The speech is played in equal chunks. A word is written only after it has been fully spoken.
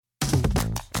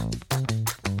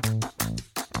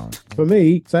for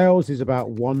me, sales is about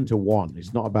one-to-one.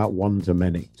 It's not about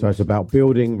one-to-many. So it's about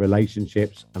building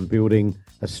relationships and building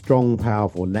a strong,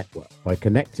 powerful network by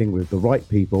connecting with the right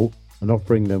people and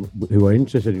offering them who are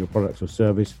interested in your products or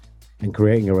service and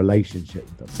creating a relationship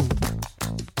with them.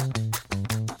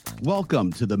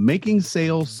 Welcome to the Making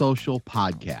Sales Social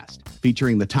podcast,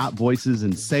 featuring the top voices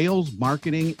in sales,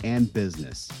 marketing, and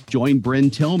business. Join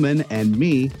Bryn Tillman and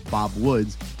me, Bob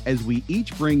Woods, as we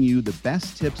each bring you the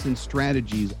best tips and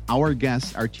strategies our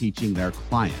guests are teaching their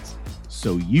clients,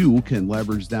 so you can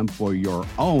leverage them for your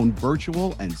own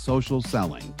virtual and social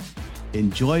selling.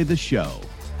 Enjoy the show.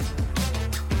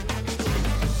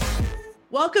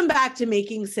 Welcome back to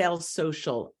Making Sales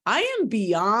Social. I am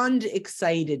beyond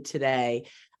excited today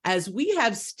as we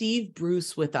have Steve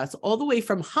Bruce with us all the way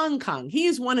from Hong Kong. He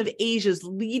is one of Asia's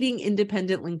leading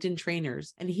independent LinkedIn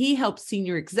trainers, and he helps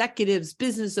senior executives,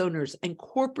 business owners, and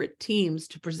corporate teams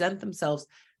to present themselves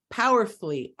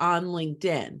powerfully on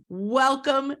LinkedIn.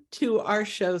 Welcome to our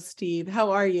show, Steve.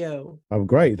 How are you? I'm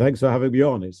great. Thanks for having me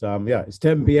on. It's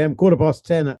 10 p.m.,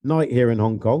 10:15 at night here in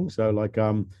Hong Kong. So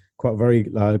quite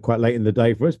late in the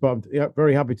day for us, but I'm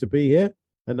very happy to be here.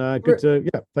 And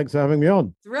thanks for having me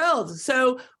on. Thrilled.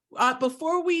 So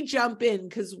before we jump in,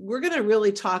 because we're going to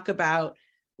really talk about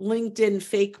LinkedIn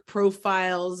fake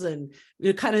profiles and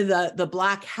kind of the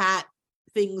black hat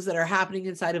things that are happening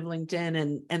inside of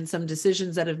LinkedIn and some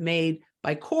decisions that have made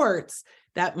by courts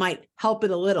that might help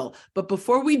it a little. But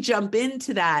before we jump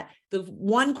into that, the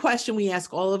one question we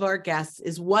ask all of our guests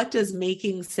is, what does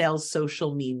making sales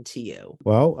social mean to you?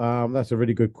 Well, that's a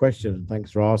really good question.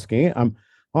 Thanks for asking it.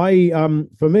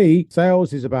 For me,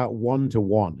 sales is about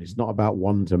one-to-one. It's not about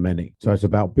one-to-many. So it's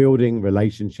about building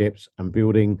relationships and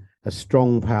building a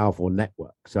strong, powerful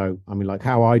network. So,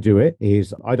 how I do it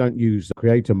is I don't use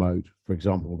creator mode, for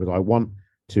example, because I want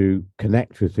to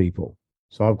connect with people.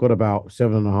 So I've got about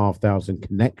 7,500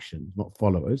 connections, not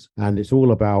followers. And it's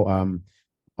all about,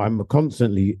 I'm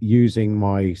constantly using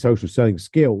my social selling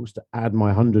skills to add my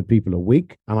 100 people a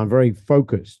week. And I'm very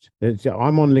focused.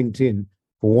 I'm on LinkedIn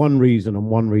for one reason and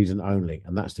one reason only,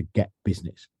 and that's to get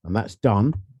business. And that's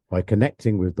done by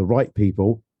connecting with the right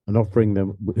people and offering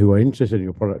them who are interested in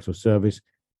your products or service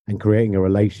and creating a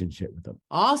relationship with them.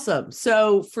 Awesome.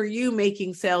 So for you,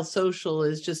 making sales social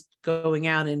is just going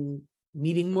out and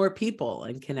meeting more people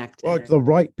and connecting. Well, the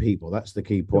right people. That's the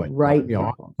key point. Right.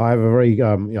 I have a very,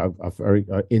 a very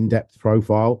in-depth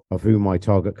profile of who my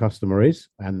target customer is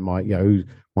and who's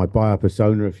my buyer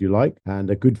persona, if you like, and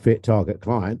a good fit target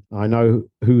client. I know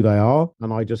who they are,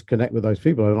 and I just connect with those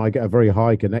people, and I get a very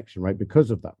high connection rate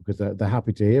because of that, because they're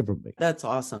happy to hear from me. That's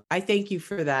awesome. I thank you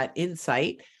for that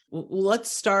insight.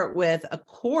 Let's start with a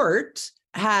court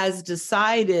has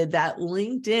decided that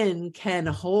LinkedIn can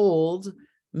hold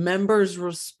members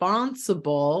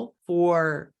responsible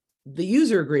for the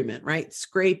user agreement, right?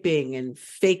 Scraping and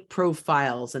fake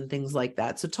profiles and things like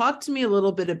that. So talk to me a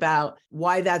little bit about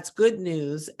why that's good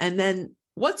news. And then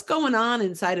what's going on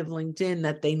inside of LinkedIn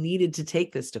that they needed to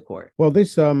take this to court? Well,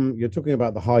 this, you're talking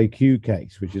about the HiQ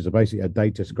case, which is basically a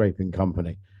data scraping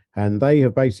company. And they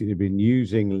have basically been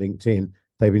using LinkedIn.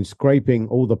 They've been scraping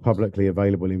all the publicly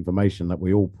available information that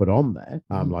we all put on there,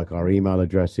 like our email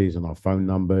addresses and our phone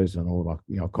numbers and all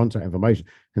our contact information,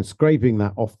 and scraping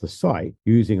that off the site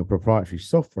using a proprietary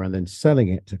software and then selling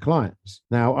it to clients.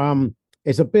 Now,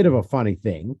 it's a bit of a funny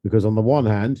thing because on the one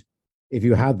hand, if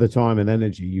you had the time and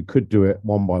energy, you could do it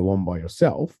one by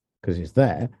yourself because it's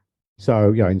there.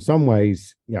 So, in some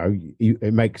ways,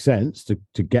 it makes sense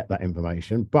to get that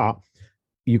information, but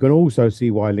you can also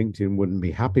see why LinkedIn wouldn't be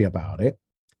happy about it.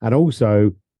 And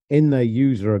also, in their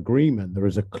user agreement, there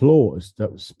is a clause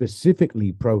that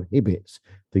specifically prohibits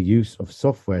the use of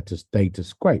software to data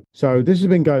scrape. So this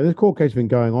court case has been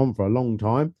going on for a long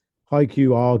time.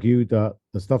 HiQ argued that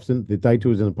the data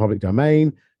was in the public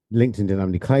domain. LinkedIn didn't have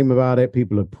any claim about it.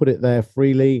 People had put it there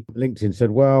freely. LinkedIn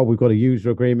said, well, we've got a user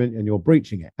agreement and you're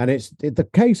breaching it. And the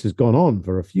case has gone on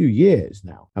for a few years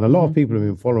now. And a lot of people have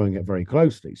been following it very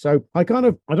closely. So I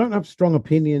don't have strong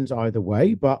opinions either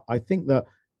way, but I think that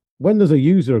when there's a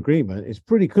user agreement, it's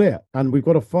pretty clear and we've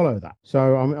got to follow that.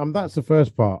 So that's the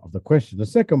first part of the question. The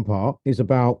second part is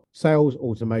about sales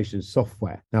automation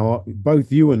software. Now,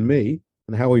 both you and me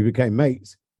and how we became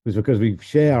mates was because we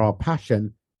share our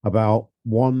passion about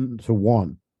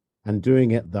one-to-one and doing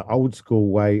it the old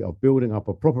school way of building up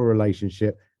a proper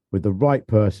relationship with the right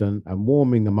person and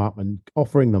warming them up and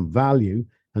offering them value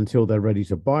until they're ready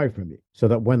to buy from you, so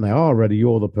that when they are ready,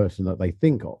 you're the person that they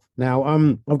think of. Now,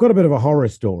 I've got a bit of a horror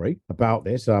story about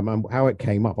this, and how it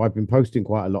came up. I've been posting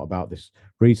quite a lot about this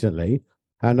recently,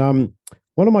 and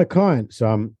one of my clients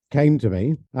came to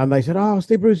me and they said, "Oh,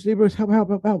 Steve Bruce,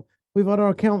 help. we've had our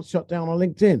accounts shut down on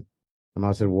LinkedIn. And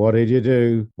I said, what did you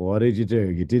do? What did you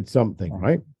do? You did something,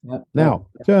 right? Yep. Now,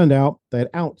 turned out they'd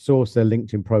outsourced their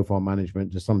LinkedIn profile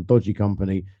management to some dodgy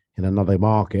company in another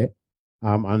market.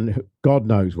 And God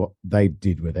knows what they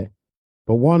did with it.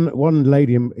 But one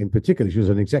lady in particular, she was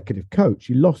an executive coach.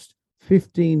 She lost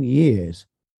 15 years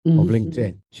of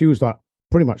LinkedIn. She was like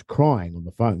pretty much crying on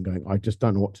the phone, going, I just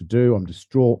don't know what to do. I'm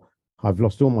distraught. I've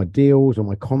lost all my deals, all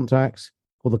my contacts,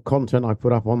 all the content I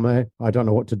put up on there. I don't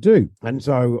know what to do. And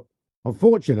so,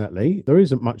 unfortunately, there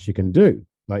isn't much you can do.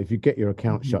 Like if you get your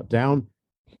account shut down,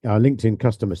 LinkedIn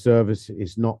customer service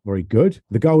is not very good.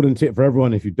 The golden tip for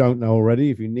everyone, if you don't know already,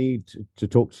 if you need to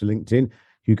talk to LinkedIn,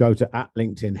 you go to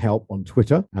 @LinkedIn Help on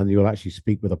Twitter and you'll actually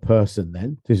speak with a person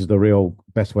then. This is the real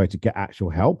best way to get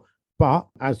actual help. But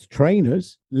as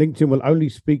trainers, LinkedIn will only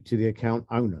speak to the account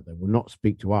owner. They will not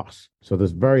speak to us. So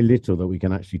there's very little that we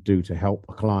can actually do to help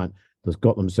a client that's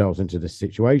got themselves into this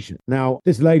situation. Now,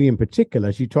 this lady in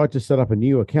particular, she tried to set up a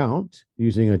new account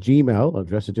using a Gmail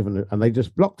address, and they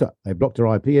just blocked her. They blocked her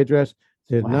IP address,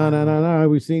 said, no,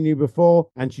 we've seen you before.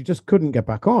 And she just couldn't get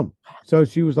back on. So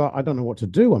she was like, I don't know what to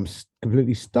do. I'm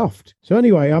completely stuffed. So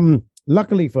anyway,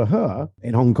 luckily for her,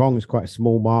 in Hong Kong, it's quite a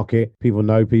small market. People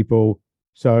know people.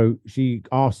 So she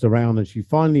asked around and she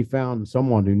finally found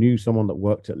someone who knew someone that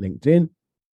worked at LinkedIn.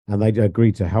 And they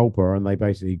agreed to help her, and they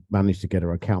basically managed to get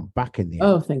her account back in the end.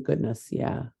 Oh, thank goodness!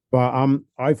 Yeah. But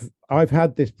I've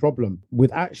had this problem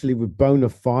with bona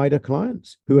fide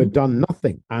clients who had done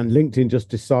nothing, and LinkedIn just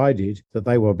decided that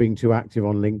they were being too active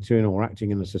on LinkedIn or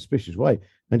acting in a suspicious way,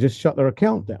 and just shut their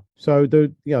account down. So they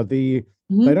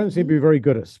don't seem to be very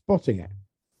good at spotting it,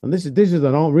 and this is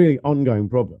an really ongoing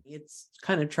problem. It's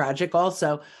kind of tragic.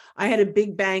 Also, I had a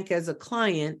big bank as a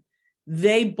client.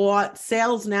 They bought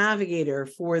Sales Navigator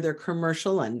for their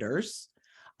commercial lenders.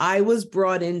 I was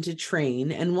brought in to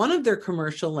train, and one of their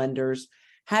commercial lenders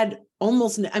he had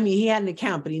an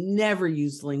account, but he never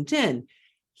used LinkedIn.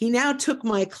 He now took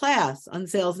my class on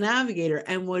Sales Navigator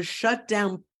and was shut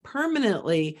down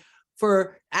permanently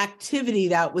for activity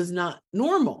that was not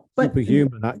normal. But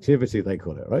superhuman activity, they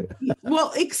call it, right?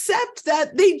 Well, except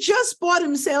that they just bought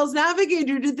him Sales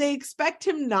Navigator. Did they expect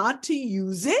him not to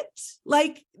use it?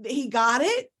 Like, he got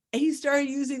it. He started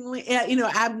using,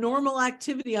 abnormal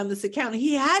activity on this account.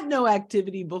 He had no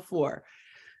activity before.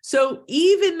 So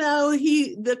even though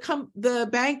the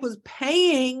bank was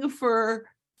paying for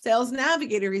Sales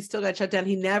Navigator, he still got shut down.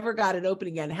 He never got it open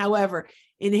again. However,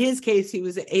 in his case, he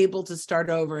was able to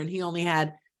start over, and he only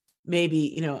had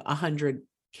maybe 100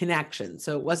 connections,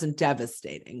 so it wasn't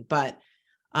devastating, but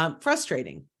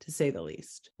frustrating to say the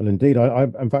least. Well, indeed,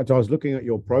 in fact, I was looking at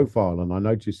your profile, and I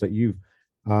noticed that you've.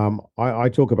 I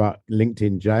talk about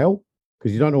LinkedIn jail,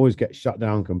 because you don't always get shut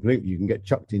down completely. You can get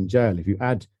chucked in jail if you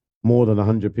add more than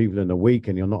 100 people in a week,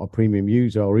 and you're not a premium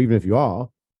user, or even if you are,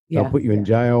 they'll put you in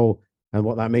jail. And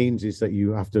what that means is that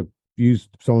you have to use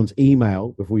someone's email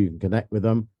before you can connect with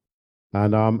them.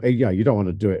 And you don't want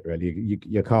to do it really.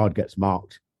 Your card gets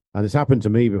marked. And it's happened to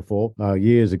me before.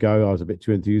 Years ago, I was a bit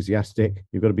too enthusiastic.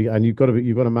 You've got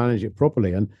to manage it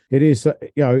properly. And it is,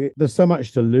 there's so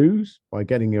much to lose by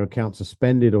getting your account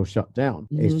suspended or shut down.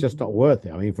 It's just not worth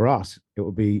it. I mean, for us, it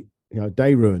would be,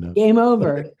 day ruiner. Game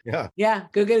over. Yeah.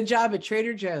 Go get a job at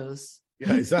Trader Joe's.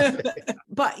 Yeah, exactly.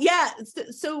 But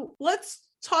so let's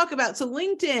talk about, so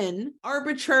LinkedIn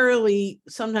arbitrarily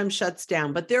sometimes shuts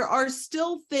down, but there are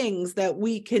still things that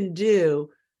we can do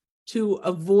to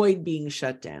avoid being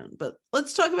shut down. But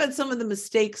let's talk about some of the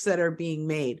mistakes that are being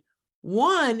made.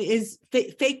 One is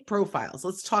fake profiles.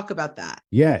 Let's talk about that.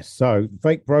 Yes. So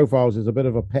fake profiles is a bit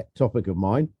of a pet topic of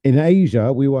mine. In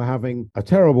Asia, we were having a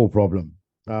terrible problem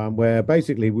where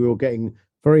basically we were getting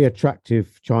very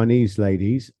attractive Chinese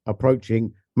ladies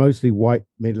approaching mostly white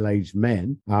middle-aged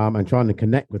men and trying to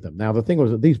connect with them. Now, the thing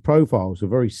was that these profiles were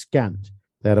very scant.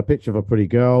 They had a picture of a pretty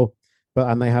girl,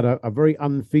 and they had a very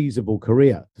unfeasible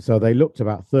career. So they looked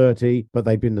about 30, but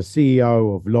they'd been the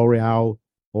CEO of L'Oreal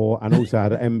and also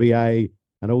had an MBA,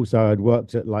 and also had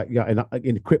worked at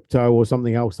in crypto or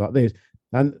something else like this.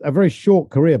 And a very short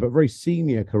career, but very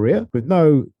senior career with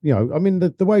no,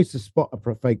 the ways to spot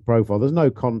a fake profile, there's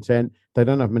no content. They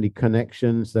don't have many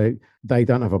connections. They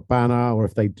don't have a banner, or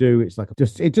if they do, it's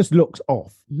it just looks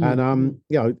off. Mm-hmm. And,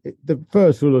 the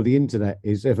first rule of the internet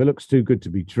is if it looks too good to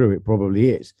be true, it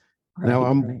probably is. Right,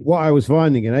 now, what I was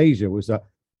finding in Asia was that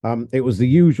it was the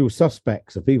usual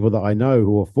suspects of people that I know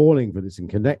who are falling for this and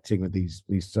connecting with these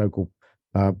so-called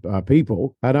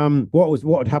people. And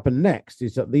what had happened next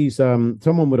is that these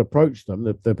someone would approach them,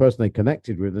 the person they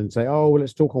connected with, and say, "Oh, well,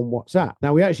 let's talk on WhatsApp."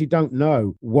 Now we actually don't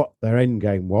know what their end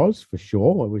game was for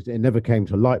sure. It never came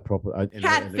to light properly.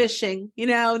 Catfishing,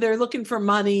 they're looking for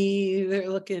money. They're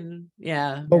looking,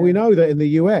 yeah. But we know that in the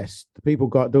US, there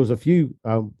was a few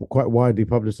quite widely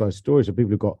publicized stories of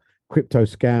people who got crypto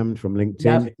scammed from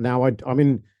LinkedIn. Yep. Now, I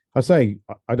mean, I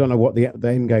don't know what the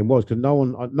end game was, because no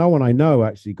one I know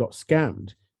actually got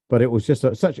scammed. But it was just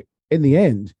in the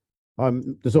end,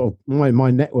 the sort of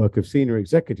my network of senior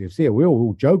executives here, we were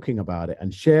all joking about it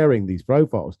and sharing these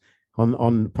profiles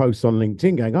on posts on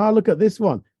LinkedIn, going, "Oh, look at this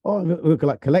one. Oh, look,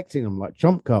 like collecting them like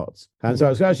trump cards." And so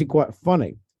it's actually quite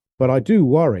funny. But I do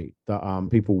worry that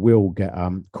people will get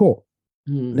caught.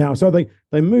 Now, so they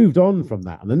moved on from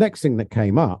that, and the next thing that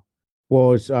came up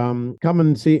was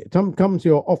come to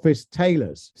your office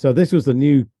tailors. So this was the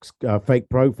new fake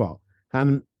profile,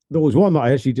 and there was one that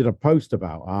I actually did a post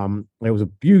about. There was a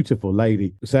beautiful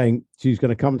lady saying she's going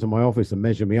to come to my office and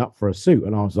measure me up for a suit,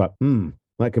 and I was like,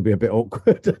 that could be a bit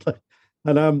awkward.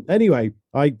 And anyway,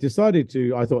 I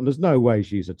thought there's no way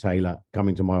she's a tailor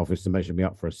coming to my office to measure me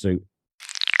up for a suit.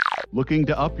 Looking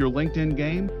to up your LinkedIn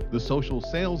game? The Social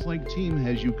Sales Link team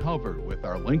has you covered with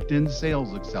our LinkedIn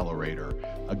Sales Accelerator,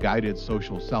 a guided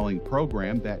social selling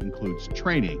program that includes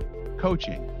training,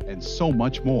 coaching, and so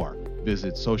much more.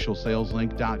 Visit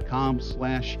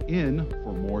socialsaleslink.com/in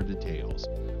for more details.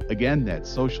 Again, that's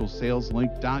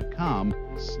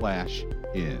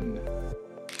socialsaleslink.com/in.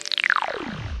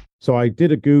 So I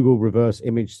did a Google reverse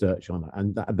image search on it,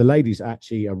 and the lady's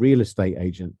actually a real estate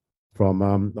agent from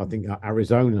I think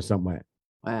Arizona somewhere.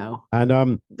 Wow.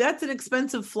 And that's an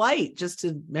expensive flight just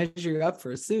to measure you up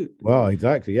for a suit. Well,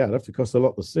 exactly. Yeah, it'd have to cost a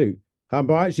lot the suit. But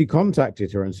I actually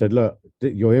contacted her and said, "Look,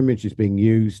 your image is being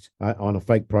used on a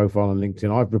fake profile on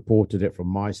LinkedIn. I've reported it from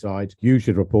my side. You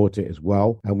should report it as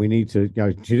well. And we need to,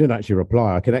 she didn't actually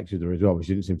reply. I connected her as well, but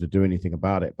she didn't seem to do anything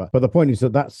about it. But the point is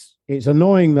that it's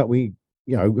annoying that we,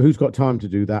 who's got time to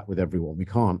do that with everyone? We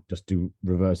can't just do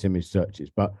reverse image searches.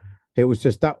 But it was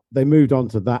just that they moved on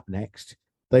to that next.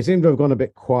 They seem to have gone a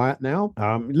bit quiet now.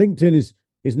 LinkedIn is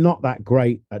not that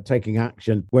great at taking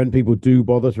action when people do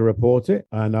bother to report it.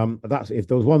 And that's, if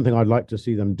there was one thing I'd like to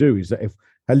see them do, is that if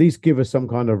at least give us some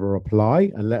kind of a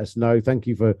reply and let us know, "Thank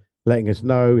you for letting us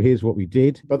know, here's what we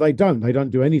did." But they don't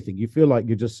do anything. You feel like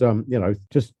you're just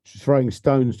just throwing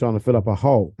stones trying to fill up a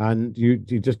hole, and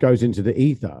it just goes into the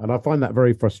ether. And I find that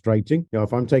very frustrating.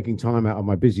 If I'm taking time out of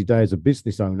my busy day as a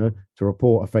business owner to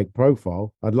report a fake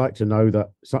profile, I'd like to know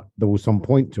that there was some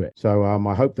point to it. So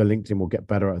I hope the LinkedIn will get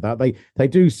better at that. They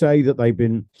do say that they've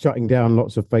been shutting down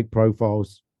lots of fake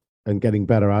profiles and getting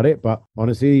better at it, but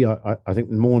honestly, I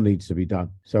think more needs to be done.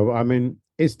 So I mean,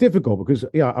 it's difficult because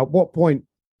at what point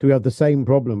do we have the same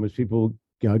problem as people,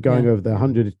 going over their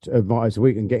 100 advice a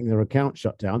week and getting their account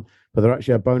shut down, but they're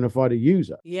actually a bona fide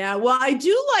user? Yeah, well, I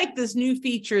do like this new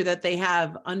feature that they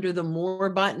have under the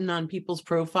More button on people's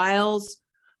profiles,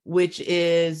 which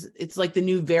it's like the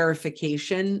new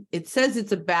verification. It says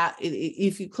it's about,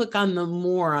 if you click on the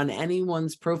More on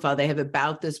anyone's profile, they have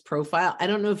about this profile. I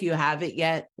don't know if you have it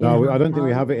yet. No, I don't think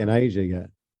we have it in Asia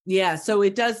yet. Yeah, so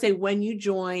it does say when you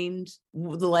joined,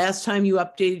 the last time you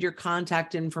updated your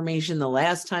contact information, the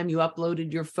last time you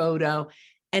uploaded your photo,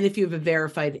 and if you have a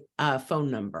verified phone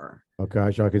number.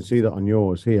 Okay, so I can see that on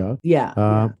yours here.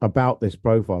 Yeah. About this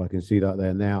profile, I can see that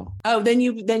there now. Oh, then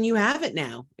you have it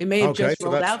now. It may have just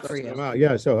rolled out for you.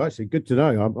 Yeah, so actually good to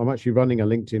know. I'm actually running a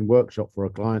LinkedIn workshop for a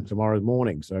client tomorrow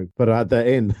morning, so better add that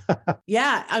in.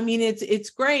 Yeah, I mean, it's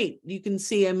great. You can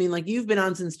see, I mean, like, you've been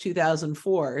on since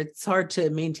 2004. It's hard to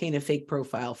maintain a fake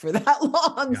profile for that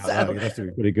long. Yeah, so you'd have to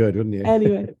be pretty good, wouldn't you?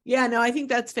 Anyway, yeah, no, I think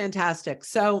that's fantastic.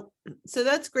 So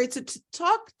that's great. So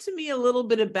talk to me a little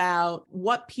bit about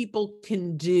what people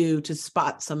can do to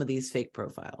spot some of these fake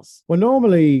profiles. Well,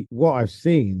 normally what I've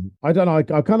seen, I don't know,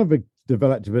 I kind of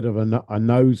developed a bit of a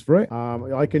nose for it.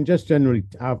 I can just generally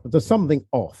there's something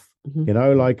off,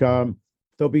 there'll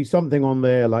be something on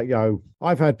there like,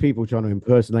 I've had people trying to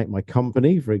impersonate my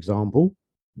company, for example.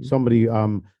 Somebody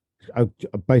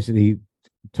basically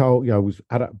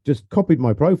just copied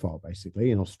my profile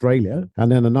basically in Australia,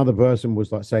 and then another person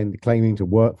was like claiming to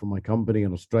work for my company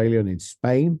in Australia and in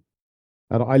Spain,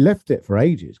 and I left it for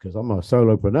ages because I'm a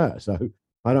solopreneur, so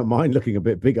I don't mind looking a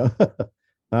bit bigger.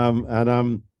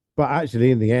 But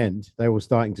actually in the end they were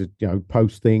starting to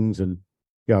post things, and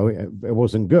it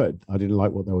wasn't good. I didn't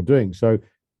like what they were doing. So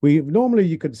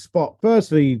you could spot,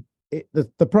 firstly,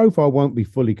 the profile won't be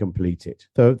fully completed,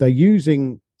 so they're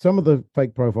using, some of the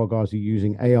fake profile guys are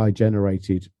using AI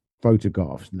generated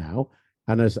photographs now,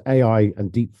 And as AI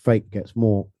and deep fake gets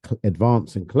more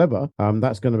advanced and clever,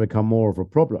 that's going to become more of a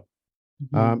problem.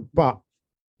 But,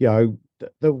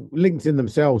 the LinkedIn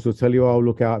themselves will tell you, oh,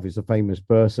 look out if it's a famous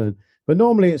person. But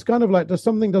normally it's kind of like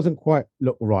something doesn't quite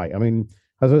look right. I mean,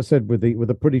 as I said, with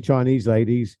the pretty Chinese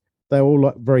ladies, they're all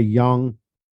like very young.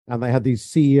 And they had the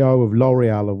CEO of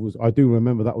L'Oreal. I do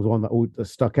remember that was one that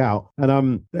stuck out.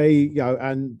 And they,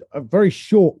 and a very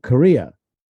short career,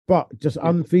 but just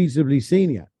unfeasibly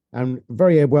senior and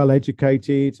very well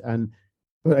educated.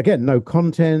 But again, no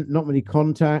content, not many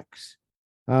contacts.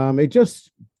 It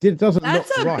doesn't That's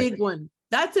look a right. big one.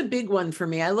 That's a big one for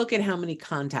me. I look at how many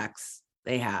contacts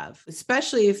they have,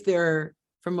 especially if they're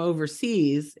from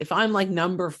overseas. If I'm like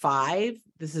number 5,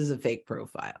 this is a fake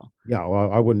profile. Yeah,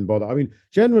 well, I wouldn't bother. I mean,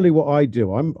 generally what I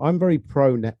do, I'm very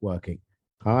pro networking.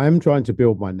 I'm trying to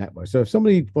build my network. So if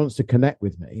somebody wants to connect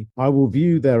with me, I will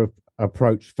view their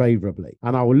approach favorably,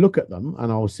 and I will look at them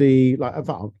and I'll see, like, in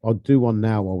fact, I'll do one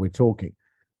now while we're talking.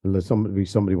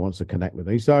 Somebody wants to connect with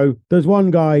me. So there's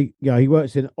one guy, he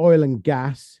works in oil and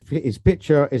gas. His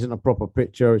picture isn't a proper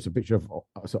picture. It's a picture of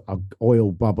an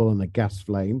oil bubble and a gas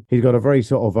flame. He's got a very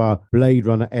sort of a Blade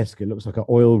Runner-esque, it looks like an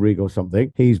oil rig or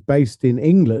something. He's based in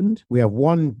England. We have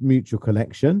one mutual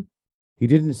connection. He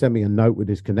didn't send me a note with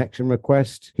his connection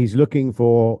request. He's looking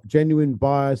for genuine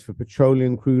buyers for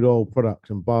petroleum crude oil products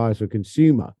and buyers for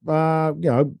consumer.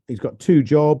 He's got 2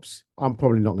 jobs. I'm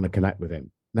probably not going to connect with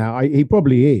him. Now, he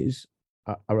probably is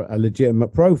a legitimate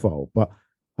profile, but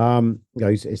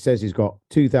it says he's got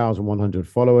 2,100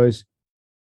 followers.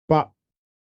 But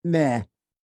nah,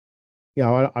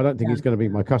 I don't think he's going to be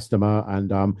my customer,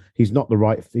 and he's not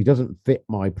he doesn't fit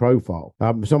my profile.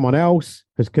 Someone else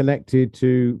has connected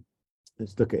to.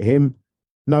 Let's look at him.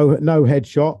 No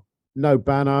headshot, no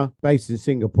banner. Based in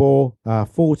Singapore,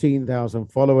 14,000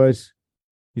 followers.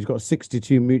 He's got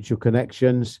 62 mutual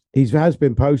connections. He has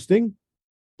been posting,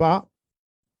 but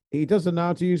he doesn't know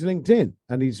how to use LinkedIn,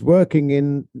 and he's working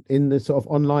in the sort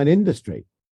of online industry.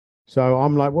 So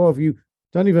I'm like, well, if you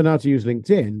don't even know how to use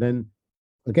LinkedIn, then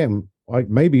again,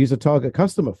 maybe he's a target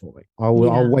customer for me.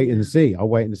 I'll wait and see. I'll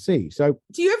wait and see. So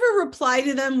do you ever reply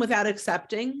to them without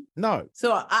accepting? No.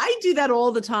 So I do that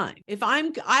all the time.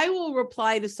 I will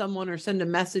reply to someone or send a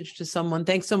message to someone.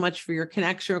 Thanks so much for your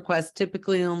connection request.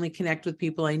 Typically only connect with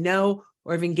people I know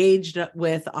or have engaged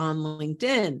with on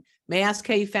LinkedIn. May I ask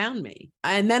how you found me?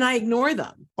 And then I ignore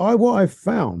them. What I've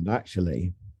found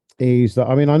actually is that,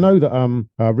 I mean, I know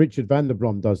that Richard van der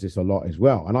Blom does this a lot as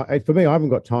well. And for me, I haven't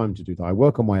got time to do that. I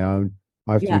work on my own.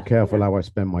 I have to be careful how I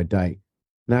spend my day.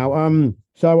 Now,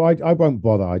 so I won't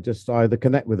bother. I just either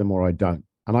connect with them or I don't.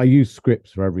 And I use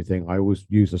scripts for everything. I always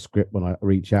use a script when I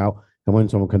reach out. And when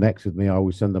someone connects with me, I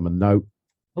always send them a note.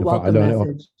 A welcome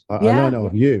message. I learn it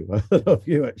of you. Of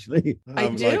you, actually. I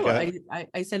do.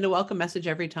 I send a welcome message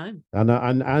every time. And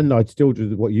I still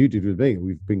do what you did with me.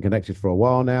 We've been connected for a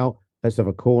while now. Let's have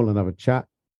a call and have a chat.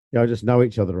 Just know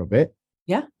each other a bit.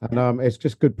 Yeah. And it's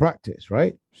just good practice,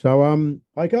 right? So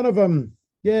I kind of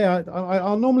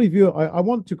I'll normally view it. I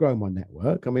want to grow my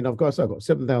network. I mean, I've got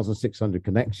 7,600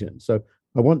 connections. So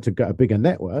I want to get a bigger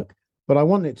network, but I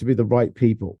want it to be the right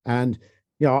people. And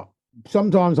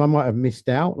sometimes I might have missed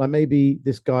out. Like maybe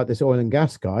this oil and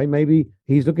gas guy, maybe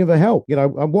he's looking for help.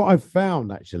 And what I've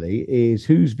found actually is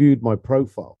who's viewed my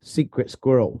profile, secret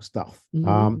squirrel stuff.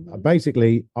 Mm-hmm.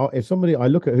 Basically, if I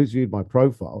look at who's viewed my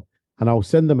profile, and I'll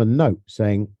send them a note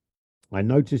saying, I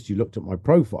noticed you looked at my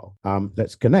profile.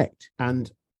 Let's connect.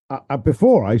 And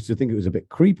before, I used to think it was a bit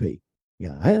creepy.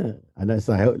 And I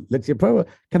say, look at your profile.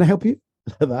 Can I help you?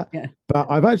 That. Yeah.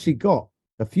 But I've actually got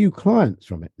a few clients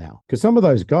from it now, because some of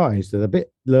those guys, they're a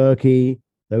bit lurky.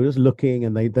 They were just looking,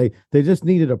 and they just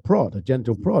needed a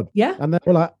gentle prod. Yeah. And they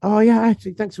were like, oh yeah,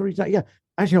 actually, thanks for reaching out. Yeah,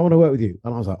 actually, I want to work with you.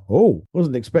 And I was like, oh,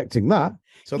 wasn't expecting that.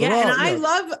 So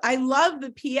I love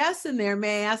the PS in there.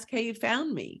 May I ask how you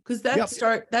found me? Because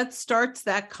that starts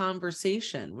that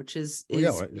conversation, which is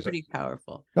pretty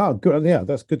powerful. Oh, good. Yeah,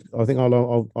 that's good. I think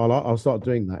I'll start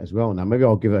doing that as well now. Maybe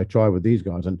I'll give it a try with these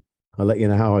guys, and I'll let you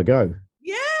know how I go.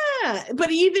 Yeah, but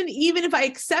even if I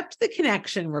accept the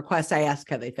connection request, I ask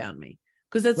how they found me,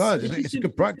 because it's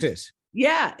good practice.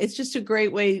 Yeah, it's just a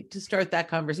great way to start that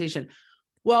conversation.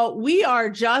 Well, we are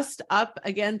just up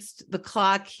against the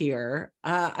clock here.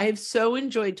 I have so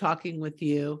enjoyed talking with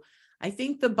you. I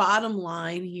think the bottom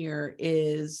line here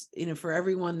is, for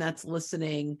everyone that's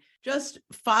listening, just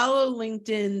follow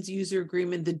LinkedIn's user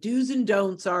agreement. The do's and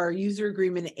don'ts are user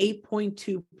agreement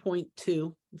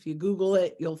 8.2.2. If you Google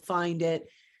it, you'll find it.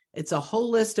 It's a whole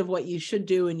list of what you should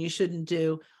do and you shouldn't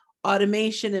do.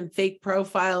 Automation and fake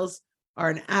profiles. are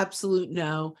an absolute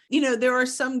no. There are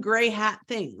some gray hat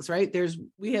things, right?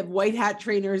 We have white hat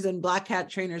trainers and black hat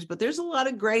trainers, but there's a lot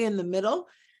of gray in the middle.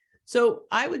 So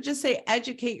I would just say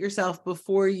educate yourself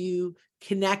before you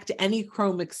connect any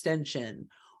Chrome extension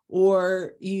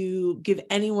or you give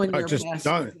anyone your just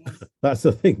password. don't. That's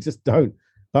the thing. Just don't.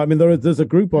 I mean, there's a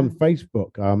group on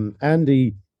Facebook.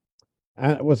 Andy,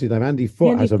 what's his name? Andy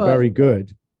Foote has a very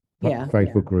good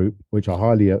Facebook group, which I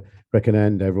highly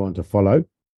recommend everyone to follow.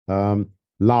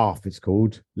 Laugh, it's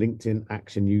called LinkedIn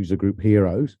Action User Group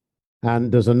Heroes.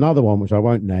 And there's another one, which I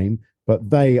won't name, but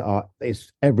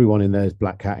it's everyone in there is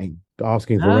black hatting,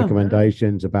 asking for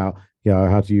recommendations about,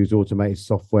 how to use automated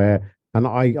software. And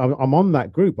I'm on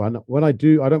that group. And when I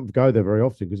don't go there very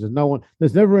often because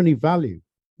there's never any value.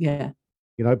 Yeah.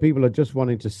 People are just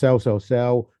wanting to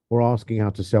sell, or asking how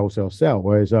to sell.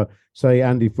 Whereas, say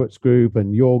Andy Foote's group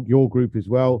and your group as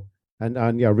well,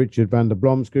 and Richard van der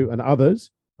Blom's group and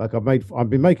others. Like I've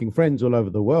been making friends all over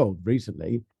the world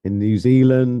recently, in New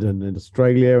Zealand and in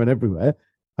Australia and everywhere.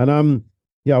 And and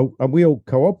we all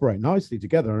cooperate nicely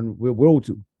together, and we're all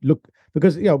to look,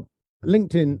 because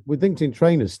LinkedIn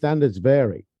trainers, standards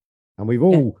vary, and we've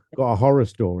all got a horror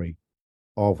story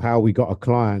of how we got a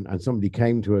client and somebody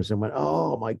came to us and went,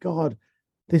 "Oh my God,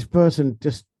 this person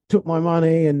just took my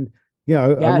money," and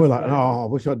and we're like, "Oh, I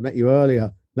wish I'd met you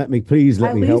earlier. Let me help you."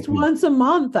 At least once a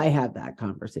month I have that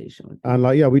conversation with you.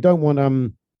 And we don't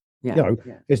want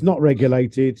it's not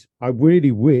regulated. I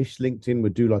really wish LinkedIn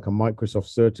would do like a Microsoft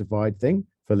certified thing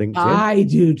for LinkedIn. I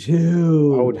do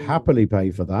too. I would happily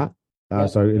pay for that.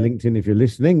 So LinkedIn, if you're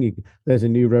listening, there's a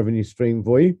new revenue stream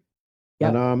for you.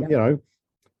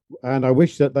 And I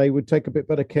wish that they would take a bit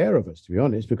better care of us, to be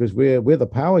honest, because we're the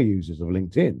power users of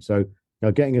LinkedIn. So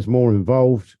getting us more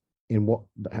involved in what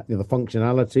the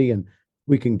functionality, and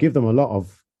we can give them a lot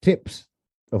of tips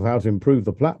of how to improve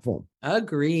the platform.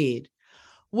 Agreed.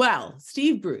 Well,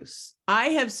 Steve Bruce,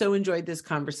 I have so enjoyed this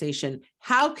conversation.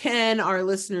 How can our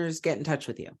listeners get in touch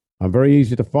with you? I'm very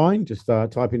easy to find. Just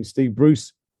type in Steve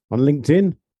Bruce on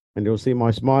LinkedIn and you'll see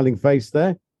my smiling face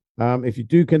there. If you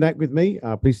do connect with me,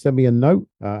 please send me a note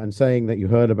and saying that you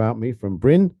heard about me from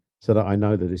Bryn, so that I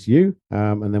know that it's you.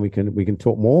 And then we can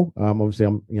talk more. Obviously,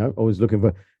 I'm always looking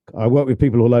for. I work with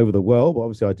people all over the world, but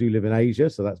obviously I do live in Asia,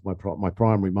 so that's my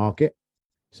primary market.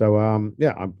 So I'm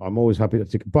always happy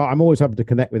to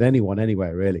connect with anyone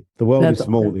anywhere, really. The world is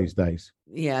small these days.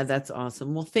 Yeah, that's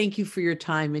awesome. Well, thank you for your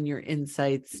time and your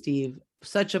insights, Steve.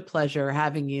 Such a pleasure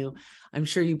having you. I'm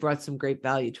sure you brought some great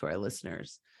value to our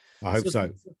listeners. I hope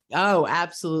so. Oh,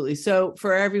 absolutely. So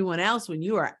for everyone else, when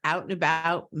you are out and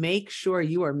about, make sure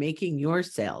you are making your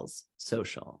sales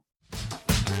social.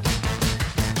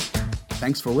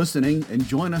 Thanks for listening, and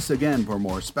join us again for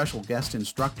more special guest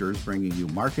instructors bringing you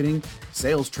marketing,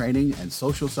 sales training, and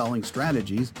social selling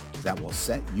strategies that will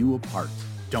set you apart.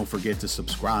 Don't forget to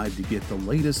subscribe to get the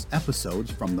latest episodes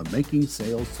from the Making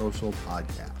Sales Social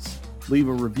podcast. Leave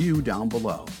a review down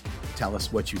below. Tell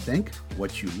us what you think,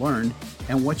 what you learned,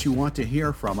 and what you want to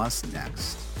hear from us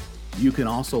next. You can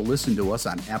also listen to us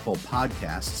on Apple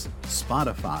Podcasts,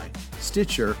 Spotify,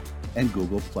 Stitcher, and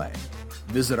Google Play.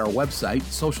 Visit our website,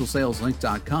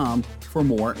 socialsaleslink.com, for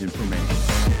more information.